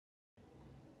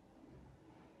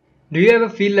Do you ever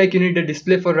feel like you need a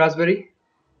display for Raspberry?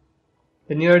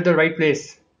 Then you're at the right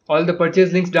place. All the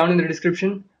purchase links down in the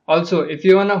description. Also, if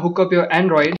you wanna hook up your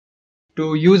Android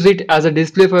to use it as a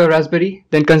display for your Raspberry,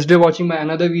 then consider watching my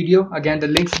another video. Again, the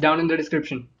links down in the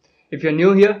description. If you're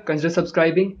new here, consider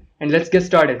subscribing and let's get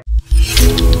started.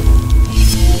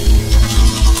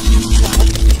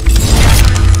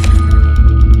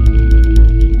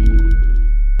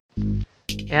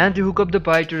 And to hook up the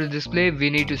Pi to the display, we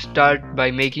need to start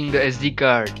by making the SD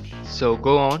card. So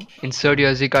go on, insert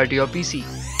your SD card to your PC.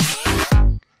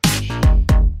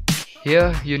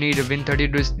 Here you need a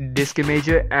Win32 disk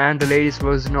imager and the latest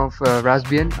version of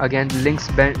Raspbian. Again,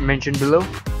 links mentioned below.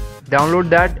 Download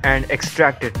that and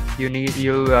extract it.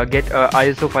 You'll get a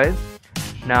ISO file.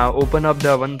 Now open up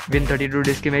the Win32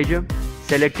 disk imager.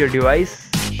 Select your device,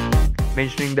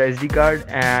 mentioning the SD card,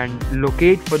 and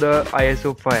locate for the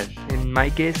ISO file. In my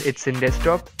case, it's in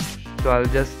desktop, so I'll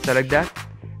just select that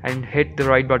and hit the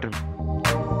right button.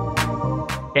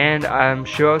 And I'm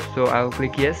sure, so I'll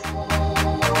click yes.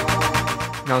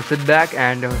 Now sit back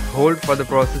and hold for the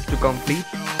process to complete.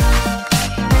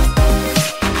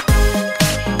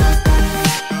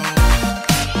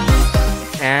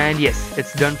 And yes,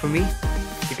 it's done for me.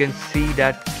 You can see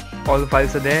that all the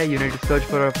files are there. You need to search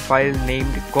for a file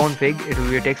named config. It will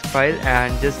be a text file,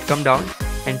 and just come down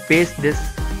and paste this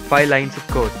 5 lines of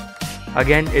code.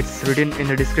 Again, it's written in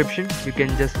the description. You can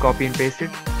just copy and paste it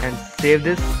and save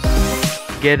this.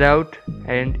 Get out,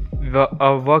 and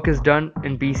our work is done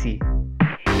in PC.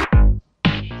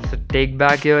 So take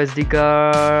back your SD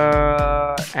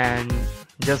card and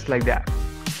just like that,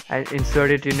 and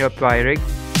insert it in your Pi rig.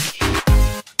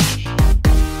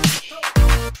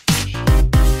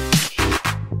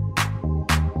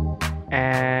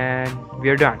 And we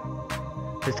are done.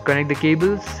 Just connect the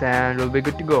cables and we'll be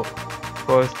good to go.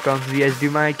 First comes the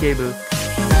HDMI cable.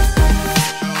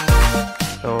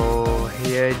 So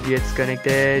here it gets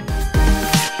connected.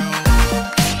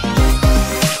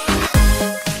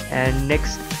 And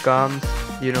next comes,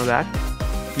 you know that?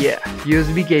 Yeah,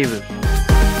 USB cable.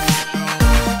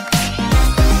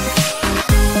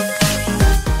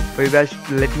 For you guys,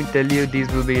 let me tell you, these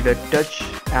will be the touch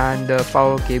and the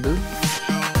power cable.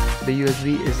 The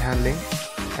USB is handling,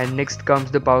 and next comes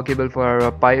the power cable for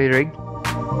our Pi rig.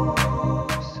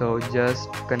 So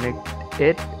just connect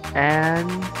it and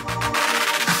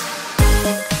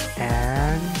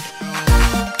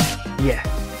yeah,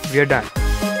 we are done.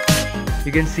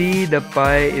 You can see the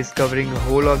Pi is covering the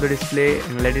whole of the display,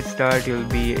 and let it start. You'll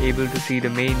be able to see the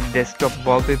main desktop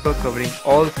wallpaper covering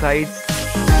all sides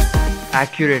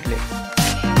accurately.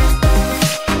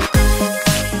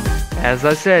 As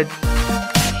I said,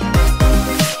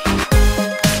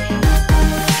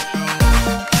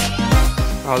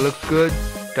 all looks good,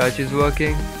 touch is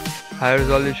working, high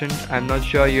resolution. I'm not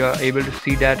sure you are able to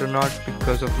see that or not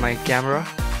because of my camera,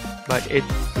 but it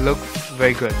looks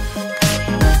very good.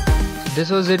 So this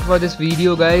was it for this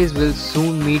video, guys. We'll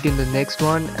soon meet in the next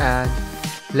one, and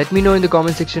let me know in the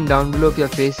comment section down below if you're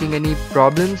facing any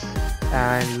problems,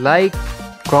 and like,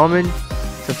 comment,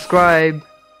 subscribe,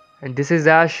 and this is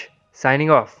Ash signing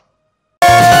off.